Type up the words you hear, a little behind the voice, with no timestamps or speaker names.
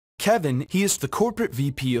Kevin, he is the corporate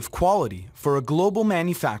VP of quality for a global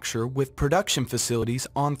manufacturer with production facilities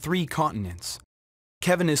on 3 continents.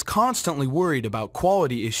 Kevin is constantly worried about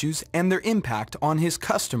quality issues and their impact on his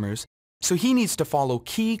customers, so he needs to follow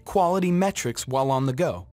key quality metrics while on the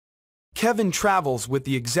go. Kevin travels with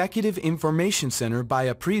the Executive Information Center by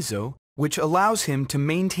Apriso, which allows him to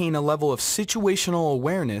maintain a level of situational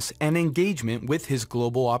awareness and engagement with his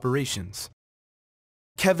global operations.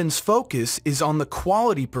 Kevin's focus is on the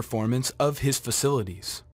quality performance of his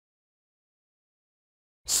facilities.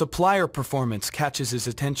 Supplier performance catches his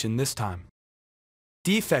attention this time.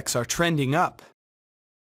 Defects are trending up.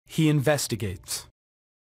 He investigates.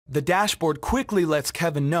 The dashboard quickly lets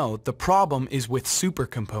Kevin know the problem is with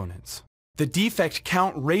supercomponents. The defect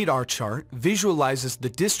count radar chart visualizes the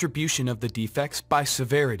distribution of the defects by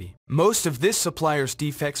severity. Most of this supplier's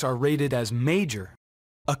defects are rated as major.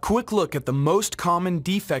 A quick look at the most common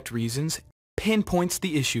defect reasons pinpoints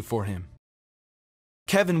the issue for him.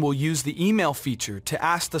 Kevin will use the email feature to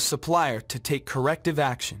ask the supplier to take corrective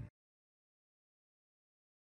action.